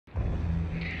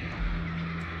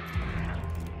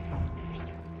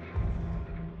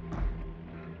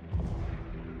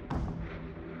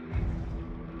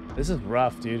This is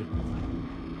rough, dude.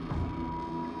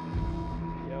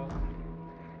 Yo.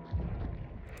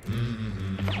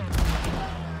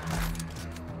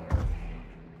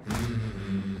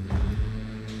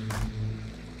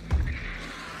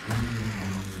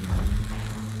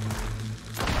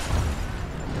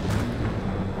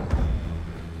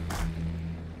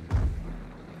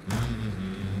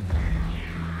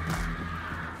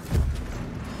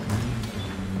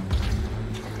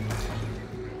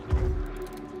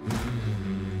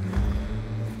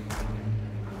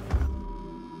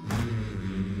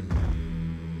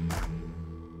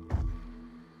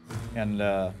 And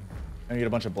I get a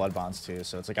bunch of blood bonds too,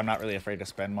 so it's like I'm not really afraid to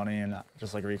spend money and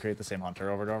just like recreate the same hunter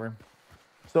over and over.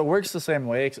 So it works the same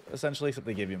way, essentially, except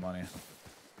they give you money.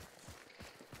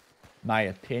 My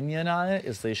opinion on it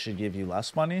is they should give you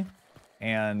less money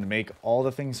and make all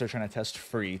the things they're trying to test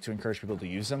free to encourage people to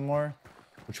use them more,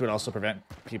 which would also prevent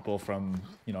people from,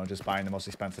 you know, just buying the most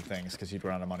expensive things because you'd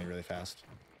run out of money really fast.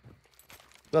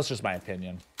 That's just my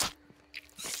opinion.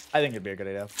 I think it'd be a good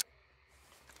idea.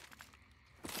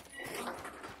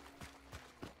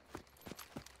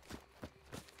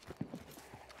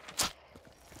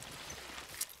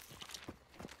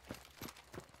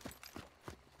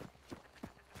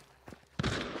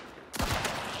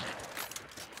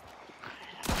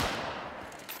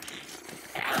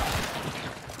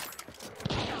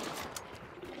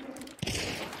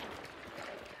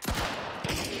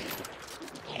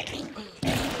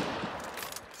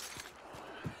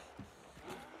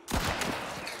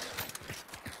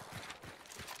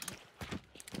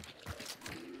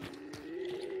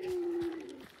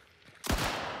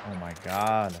 Oh my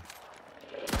god.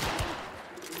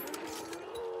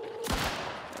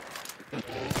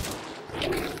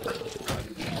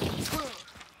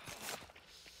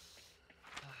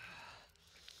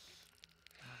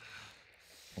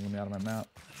 Pulling me out of my map.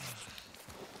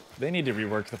 They need to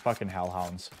rework the fucking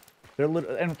hellhounds. They're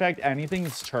in fact, anything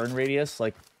that's turn radius,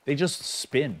 like, they just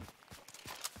spin.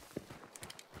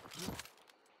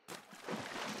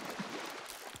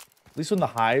 At least when the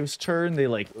hives turn, they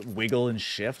like wiggle and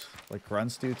shift, like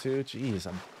grunts do too. Jeez,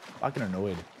 I'm fucking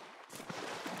annoyed.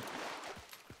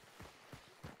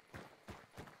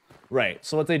 Right,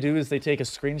 so what they do is they take a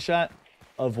screenshot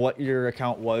of what your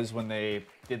account was when they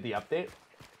did the update,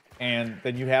 and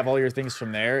then you have all your things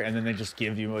from there, and then they just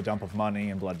give you a dump of money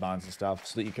and blood bonds and stuff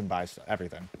so that you can buy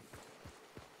everything.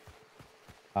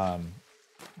 But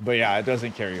yeah, it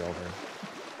doesn't carry over.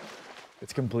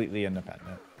 It's completely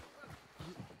independent.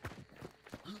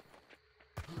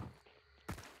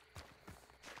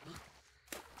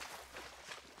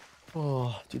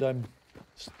 Oh, dude,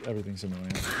 everything's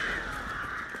annoying.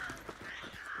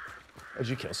 Did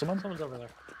you kill someone? Someone's over there.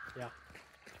 Yeah.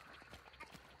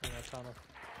 In that tunnel.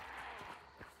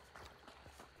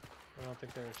 I don't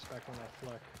think they're expecting that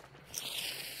flick.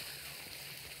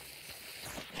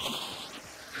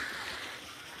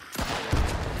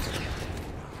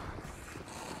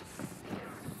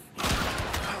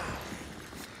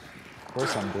 Of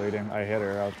course I'm bleeding. I hit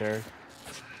her out there.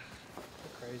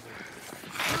 Crazy.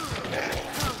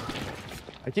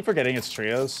 I keep forgetting it's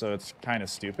trios, so it's kind of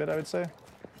stupid, I would say.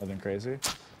 Nothing crazy.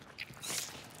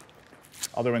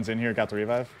 Other one's in here, got the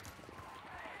revive.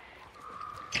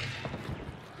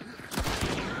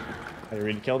 Hey,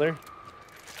 Reed killed her.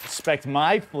 Expect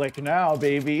my flick now,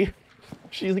 baby.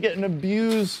 She's getting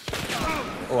abused.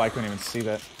 Oh, I couldn't even see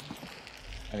that.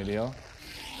 I need to heal.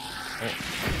 Oh.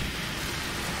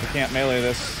 I can't melee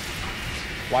this.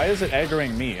 Why is it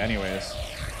aggroing me, anyways?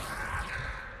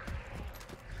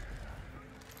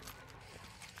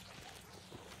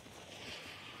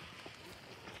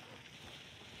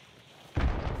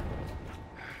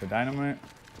 The dynamite.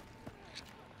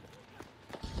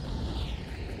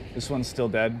 This one's still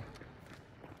dead.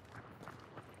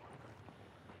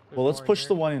 Well, let's push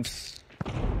the one in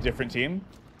different team.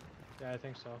 Yeah, I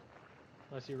think so.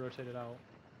 Unless you rotate it out.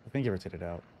 I think you rotated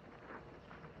out.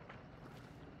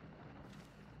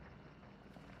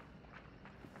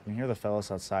 You can hear the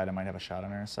fellas outside. I might have a shot on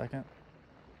her in a second.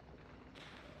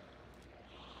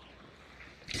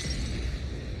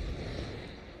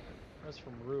 That's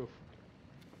from roof.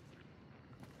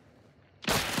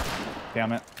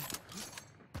 Damn it.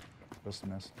 Supposed to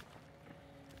miss.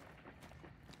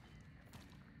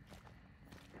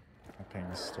 My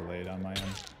ping's delayed on my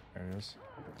end. There it is.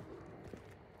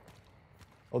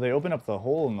 Oh, they open up the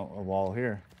hole in the wall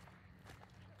here.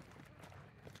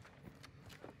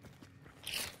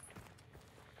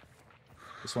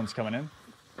 This one's coming in.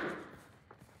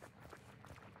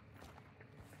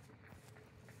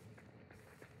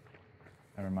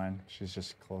 Never mind. She's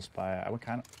just close by. I would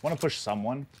kind of want to push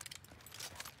someone.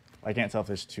 I can't tell if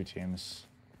there's 2 teams.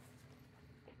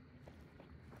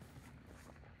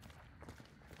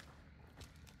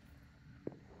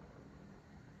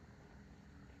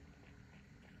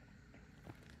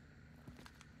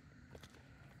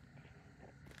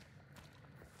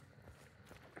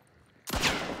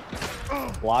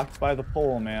 Blocked by the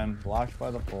pole, man. Blocked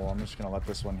by the pole. I'm just gonna let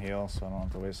this one heal so I don't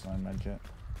have to waste my medkit.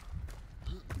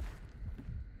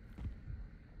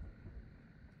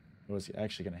 Was he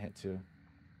actually gonna hit too?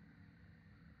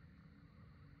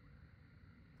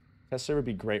 Test server would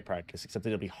be great practice, except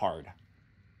it'll be hard.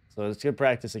 So it's good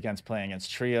practice against playing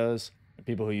against trios and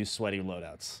people who use sweaty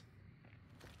loadouts.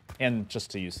 And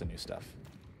just to use the new stuff.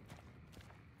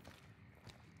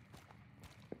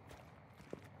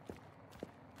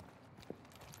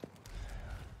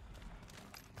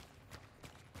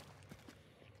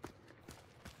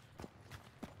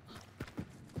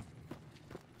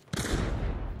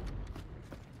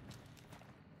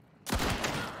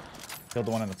 Killed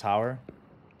the one in the tower.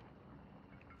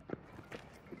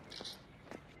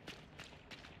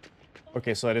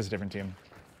 Okay, so that is a different team.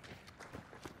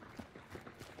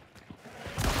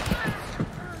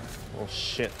 Oh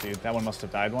shit, dude. That one must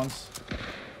have died once.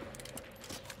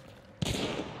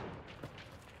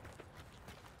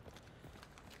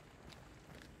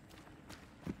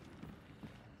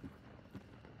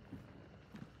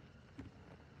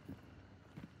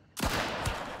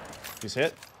 He's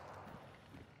hit.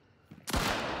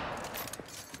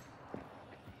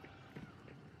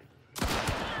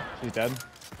 He's dead.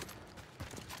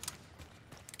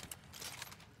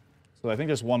 So I think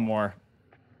there's one more.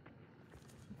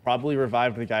 Probably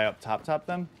revived the guy up top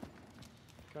then.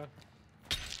 Okay.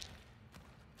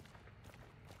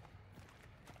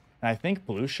 And I think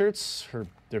blue shirt's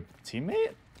their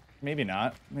teammate? Maybe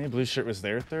not. Maybe blue shirt was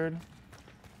their third.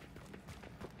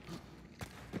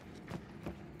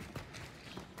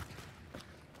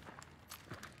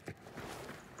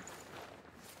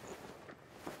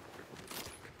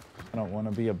 I don't want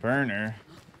to be a burner.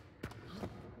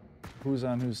 Who's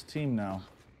on whose team now?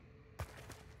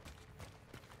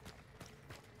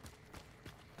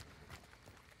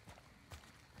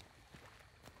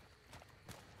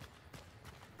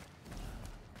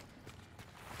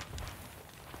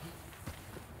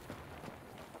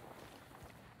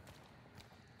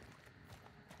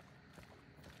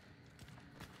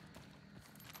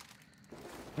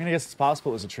 I mean, I guess it's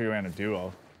possible it was a trio and a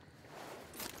duo.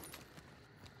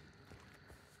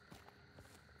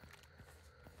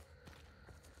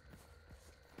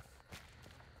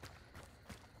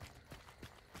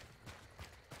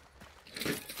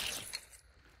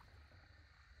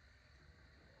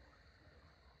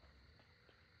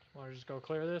 Want to just go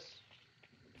clear this?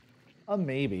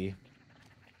 Maybe.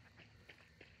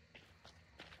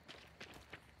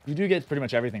 You do get pretty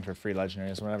much everything for free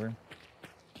legendaries or whatever.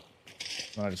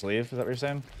 Want to just leave? Is that what you're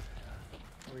saying?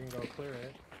 We can go clear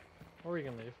it. Or we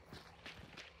can leave.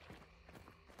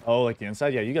 Oh, like the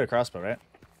inside? Yeah, you get a crossbow, right?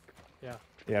 Yeah.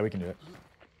 Yeah, we can do it.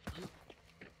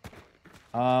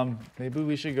 Maybe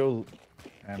we should go...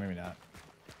 maybe not.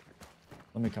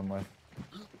 Let me come with.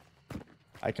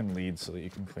 I can lead so that you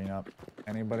can clean up.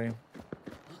 Anybody?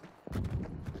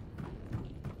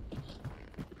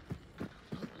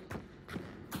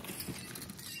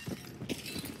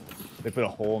 They put a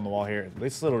hole in the wall here.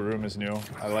 This little room is new.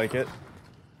 I like it.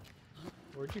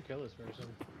 Where'd you kill this person?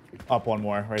 Up one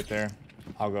more, right there.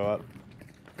 I'll go up.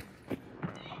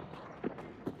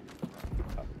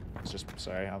 Oh, it's just,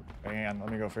 sorry. Hang on,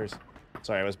 let me go first.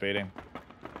 Sorry, I was baiting.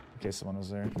 In case someone was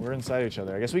there. We're inside each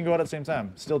other. I guess we can go out at the same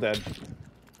time. Still dead.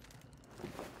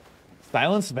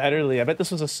 Silence Betterly. I bet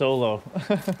this was a solo.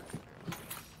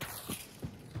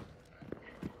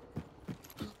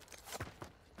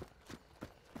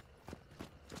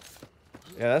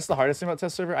 Yeah, that's the hardest thing about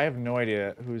Test Server. I have no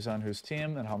idea who's on whose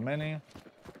team and how many.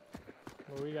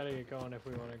 Well, we gotta get going if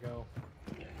we want to go.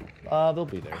 They'll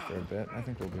be there for a bit. I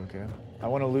think we'll be okay. I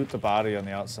want to loot the body on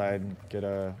the outside and get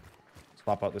a...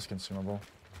 swap out this consumable.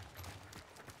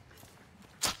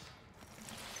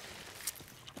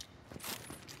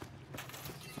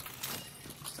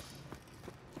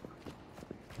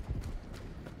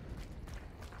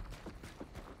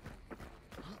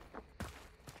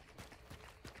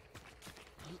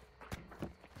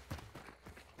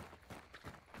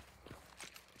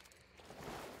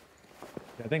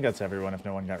 I think that's everyone if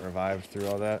no one got revived through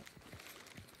all that.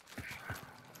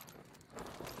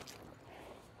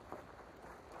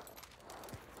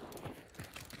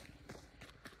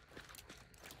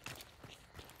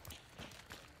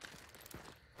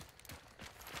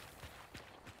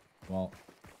 Well,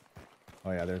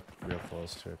 oh yeah, they're real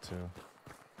close to it too.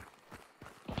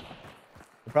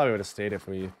 Probably would have stayed if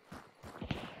we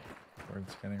were in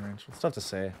scanning range. It's tough to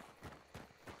say.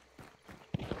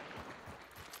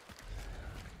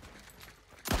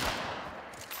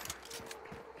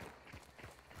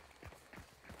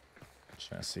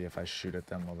 Trying to see if I shoot at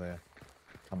them, will they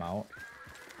come out?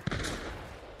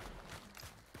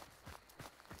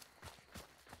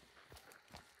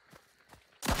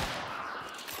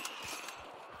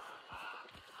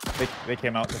 They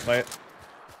came out to fight.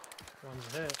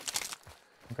 One's hit.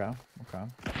 Okay, okay.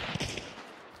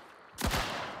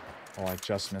 Oh, I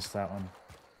just missed that one.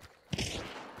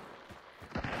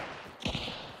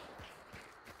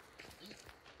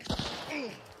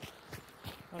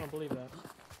 I don't believe that.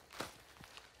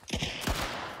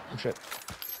 Oh, shit.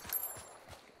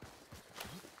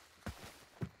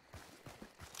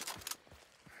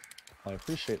 I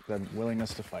appreciate the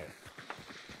willingness to fight.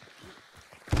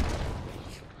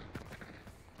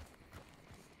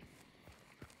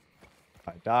 If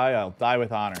I die, I'll die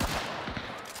with honor.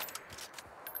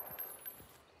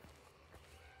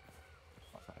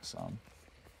 I saw him.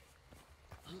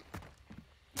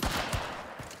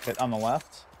 Hit on the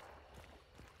left.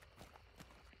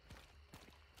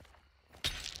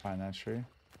 Find that tree.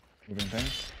 Moving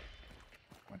things.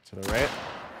 Went to the right.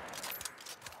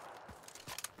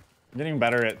 I'm getting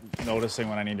better at noticing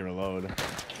when I need to reload.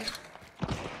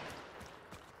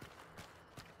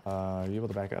 Are you able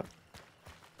to back up?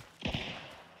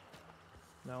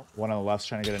 No. One on the left's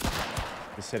trying to get an...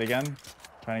 He's hit again.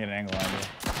 Trying to get an angle on you.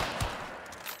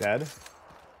 Dead.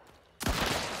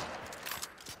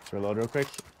 Let's reload real quick.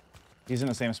 He's in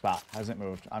the same spot. Hasn't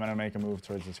moved. I'm gonna make a move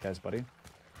towards this guy's buddy.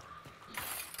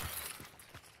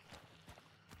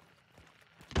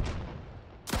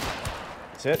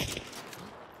 That's it.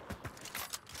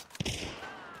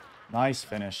 Nice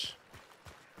finish.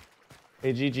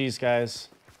 Hey, GG's, guys.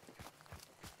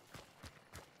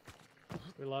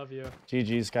 We love you.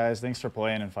 GG's, guys. Thanks for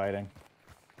playing and fighting.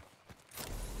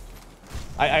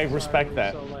 I respect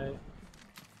that. So late.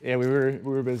 Yeah, we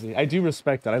were busy. I do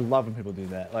respect that. I love when people do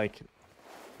that. Like,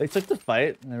 they took the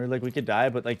fight and they were like, we could die,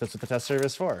 but like that's what the test server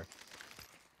is for.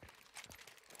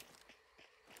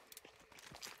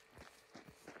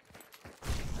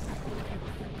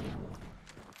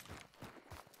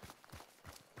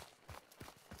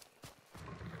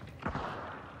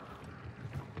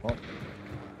 Well,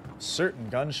 certain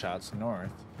gunshots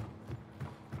north.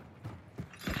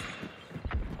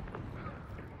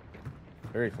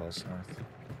 Very close north.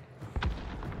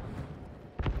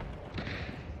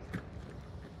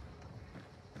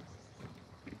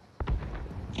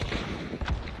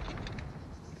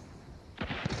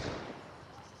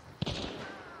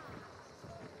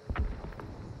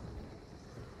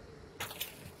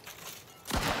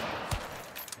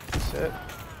 That's it.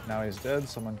 Now he's dead.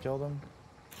 Someone killed him.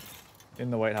 In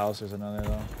the White House, there's another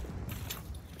though.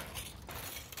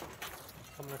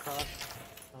 Coming across.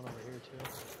 Down over here too.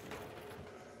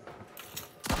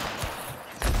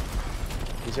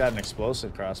 He's got an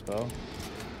explosive crossbow.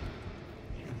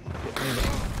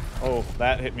 Oh,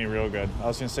 that hit me real good. I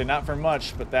was gonna say not for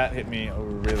much, but that hit me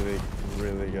really,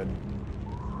 really good.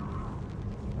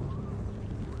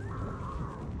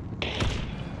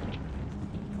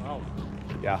 Wow.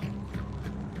 Yeah.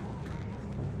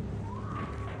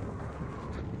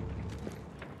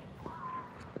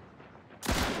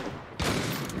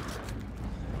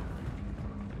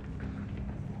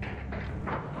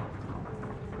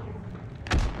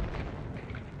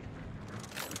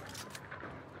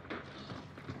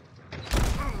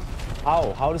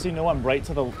 How? How does he know I'm right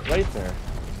to the right there?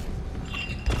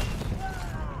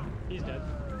 He's dead.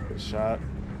 Good shot.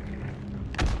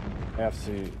 I have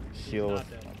to heal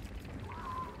with...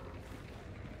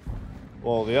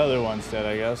 Well, the other one's dead,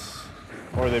 I guess.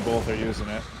 Or they both are using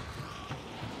it.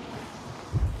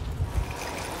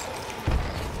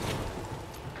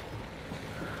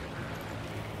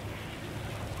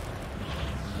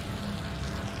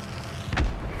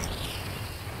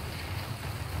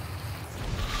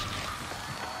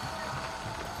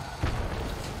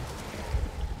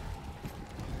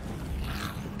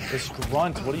 This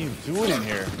grunt, what are you doing in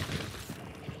here?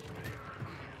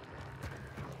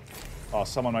 Oh,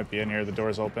 someone might be in here. The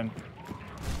door's open.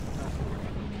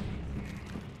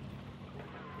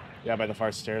 Yeah, by the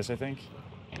far stairs, I think.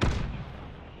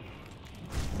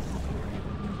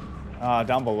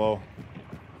 Down below.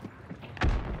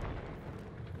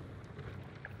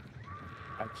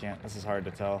 I can't. This is hard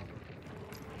to tell.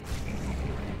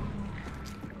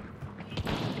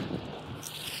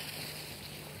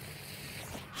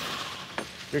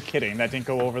 You're kidding. That didn't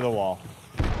go over the wall.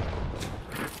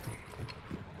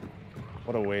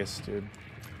 What a waste, dude.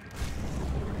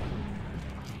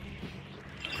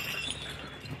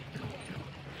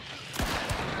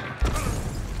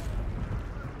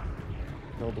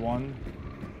 Killed one.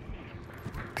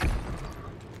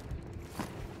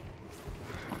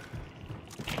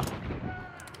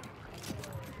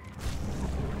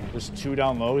 There's 2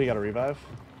 down low. You got to revive.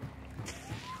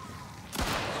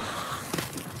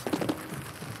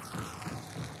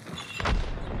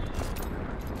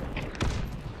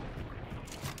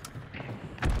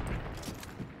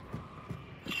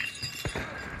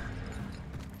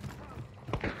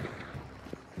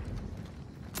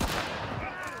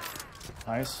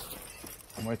 Nice.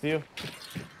 I'm with you.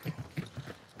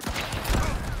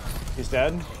 He's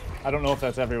dead. I don't know if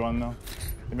that's everyone, though.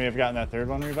 They may have gotten that 3rd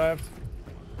one revived.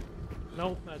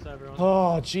 Nope, that's everyone.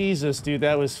 Oh, Jesus, dude.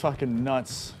 That was fucking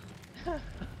nuts.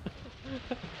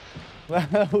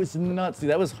 That was nuts, dude.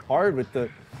 That was hard with the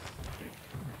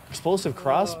explosive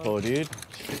crossbow, dude.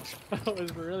 That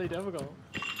was really difficult.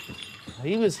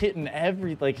 He was hitting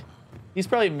every, like, he's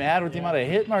probably mad with the amount of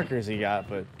hit markers he got,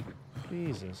 but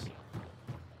Jesus.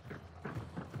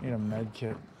 Need a med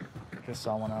kit. Get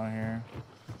someone out here.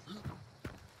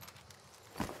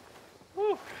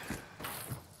 Whew.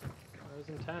 That was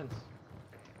intense.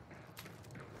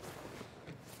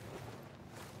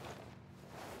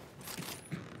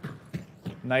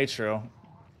 Nitro.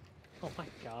 Oh my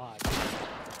god.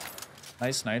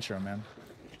 Nice nitro, man.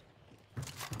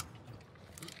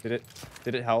 Did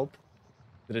it help?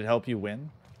 Did it help you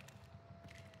win?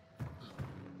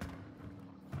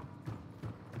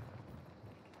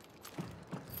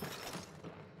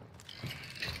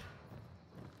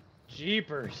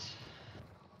 Jeepers.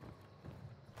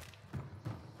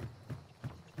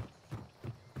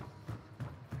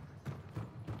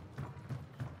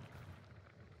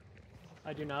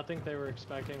 I do not think they were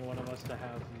expecting one of us to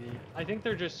have the... I think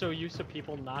they're just so used to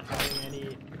people not having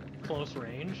any close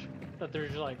range that they're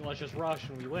just like, let's just rush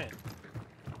and we win.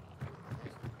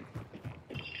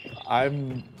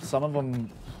 Some of them,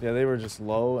 yeah, they were just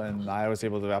low, and I was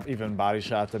able to even body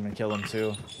shot them and kill them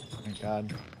too. Thank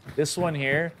God. This one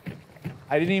here,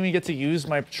 I didn't even get to use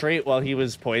my trait while he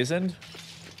was poisoned.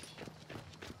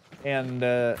 And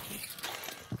I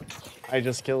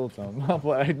just killed him.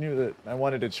 But I knew that I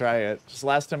wanted to try it. Just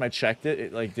last time I checked it,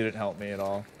 it like didn't help me at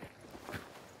all.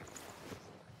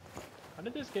 How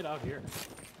did this get out here?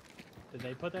 Did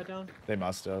they put that down? They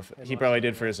must have. They He must probably have,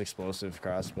 did for his explosive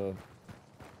crossbow.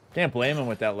 Can't blame him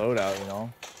with that loadout, you know.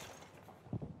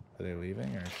 Are they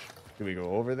leaving, or do we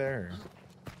go over there? Or?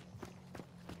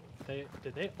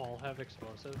 Did they all have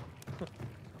explosive?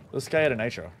 This guy had a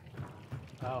nitro.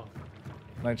 Oh.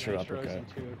 Nitro Nitros uppercut. and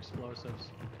 2 explosives.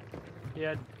 He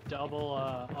had double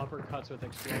uppercuts with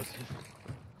explosives.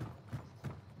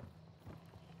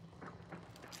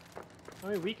 I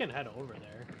mean, we can head over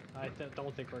there. I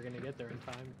don't think we're gonna get there in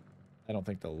time. I don't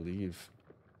think they'll leave.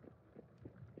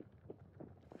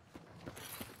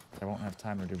 I won't have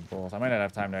time to do both. I might not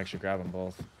have time to actually grab them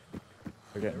both.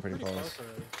 They're getting pretty close.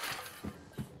 already.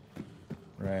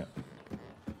 Right.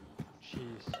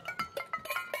 Jeez.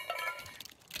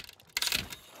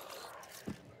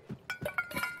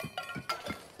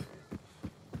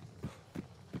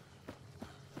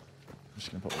 I'm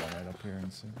just gonna put one right up here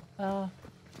and see.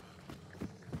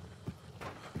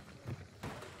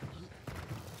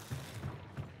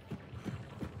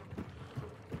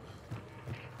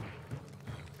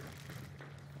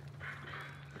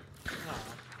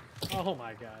 Oh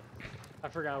my god. I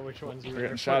forgot which ones you We're were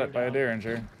getting shot at by a down.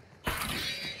 Derringer.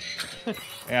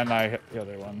 And I hit the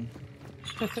other one.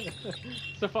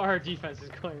 So far our defense is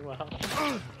going well.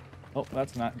 Oh,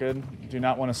 that's not good. Do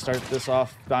not want to start this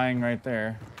off dying right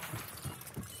there.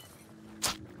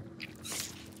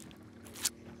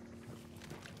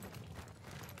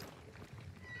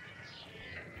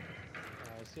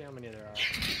 Let's see how many there are.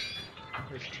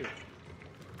 There's 2.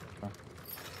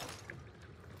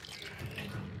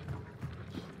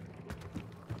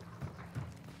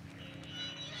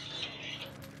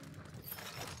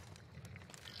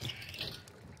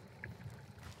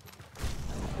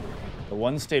 The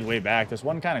one stayed way back. There's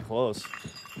one kind of close.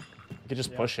 You could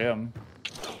just push him.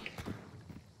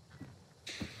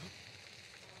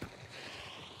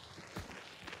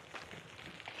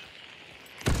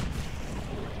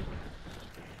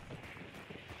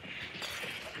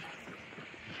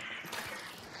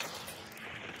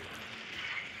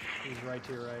 He's right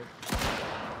to your right.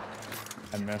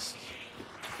 I missed.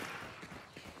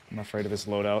 I'm afraid of his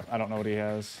loadout. I don't know what he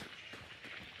has.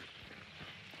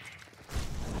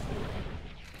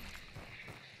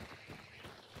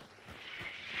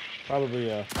 Probably,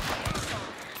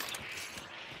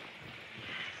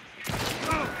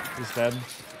 he's dead.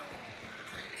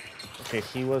 Okay,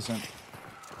 he wasn't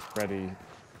ready.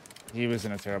 He was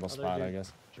in a terrible spot, I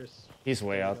guess. He's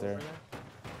way out there.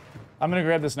 I'm gonna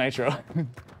grab this nitro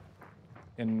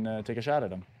and take a shot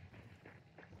at him.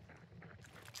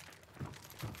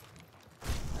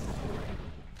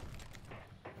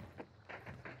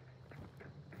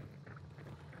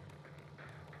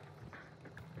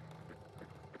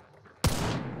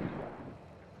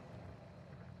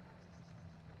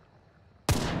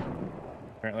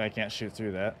 Apparently I can't shoot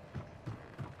through that.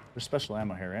 There's special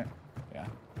ammo here, right? Yeah.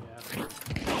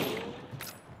 Yeah.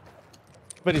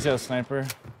 But he's got a sniper.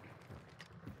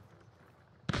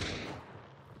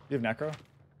 You have necro?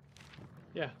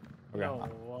 Yeah. Okay.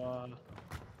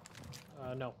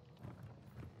 No.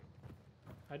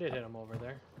 I did hit him over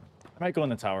there. I might go in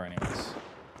the tower anyways.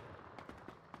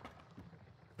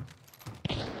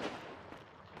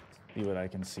 See what I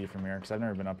can see from here, because I've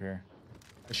never been up here.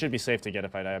 It should be safe to get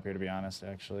if I die up here, to be honest,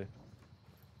 actually.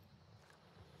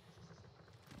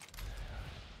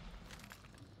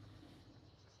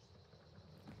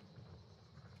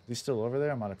 Is he still over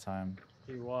there? I'm out of time.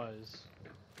 He was.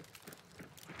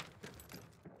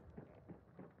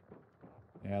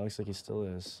 Yeah, it looks like he still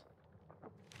is.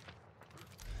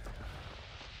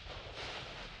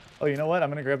 Oh, you know what? I'm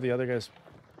gonna grab the other guy's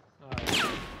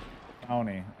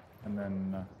bounty, and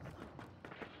then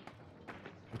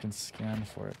we can scan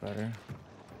for it better.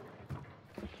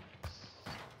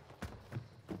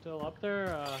 Still up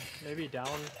there? Maybe down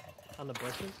on the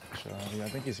bushes? Sure, yeah, I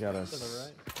think he's got a To the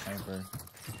right. sniper.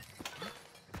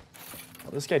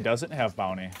 Well, this guy doesn't have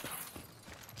bounty.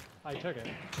 I took it.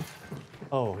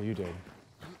 Oh, you did.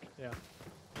 Yeah.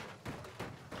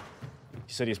 You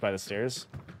said he's by the stairs?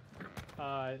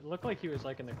 It looked like he was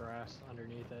like in the grass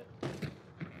underneath it.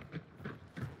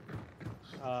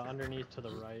 Underneath to the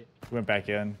right. He went back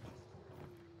in.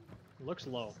 Looks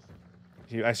low.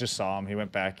 I just saw him. He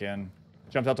went back in.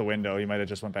 Jumped out the window. He might have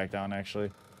just went back down, actually.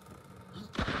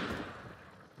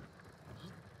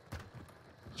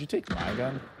 Did you take my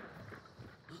gun?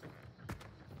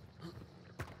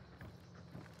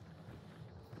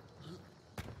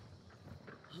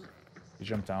 You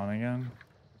jumped down again?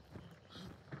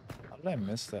 How did I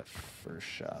miss that first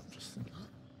shot? Just thinking.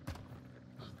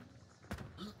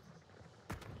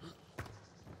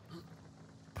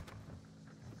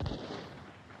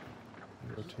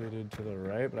 Rotated to the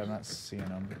right, but I'm not seeing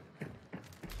him.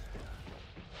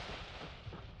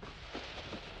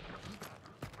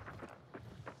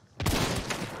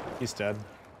 He's dead.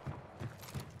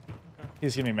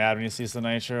 He's gonna be mad when he sees the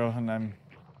nitro, and I'm...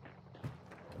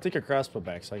 Take your crossbow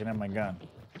back so I can have my gun.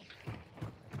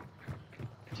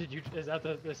 Did you? Is that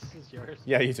this is yours?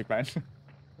 Yeah, you took mine.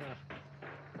 Yeah.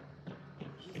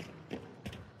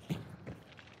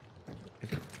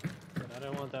 But I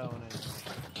don't want that one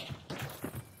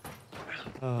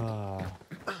anymore.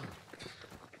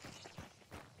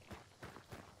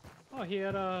 Oh, he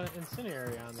had a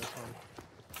incendiary on this one.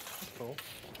 That's cool.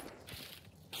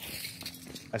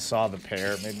 I saw the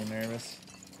pair, it made me nervous.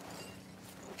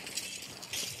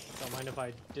 Don't mind if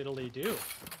I diddly do.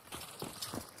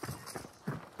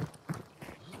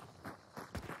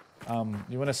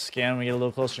 You want to scan when we get a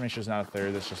little closer, make sure there's not a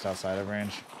third that's just outside of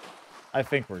range. I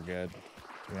think we're good,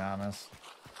 to be honest.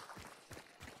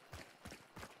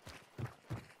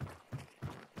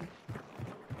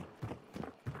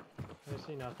 I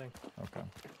see nothing. Okay.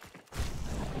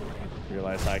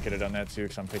 Realized I could have done that too,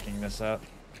 because I'm picking this up.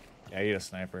 Yeah, I need a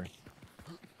sniper.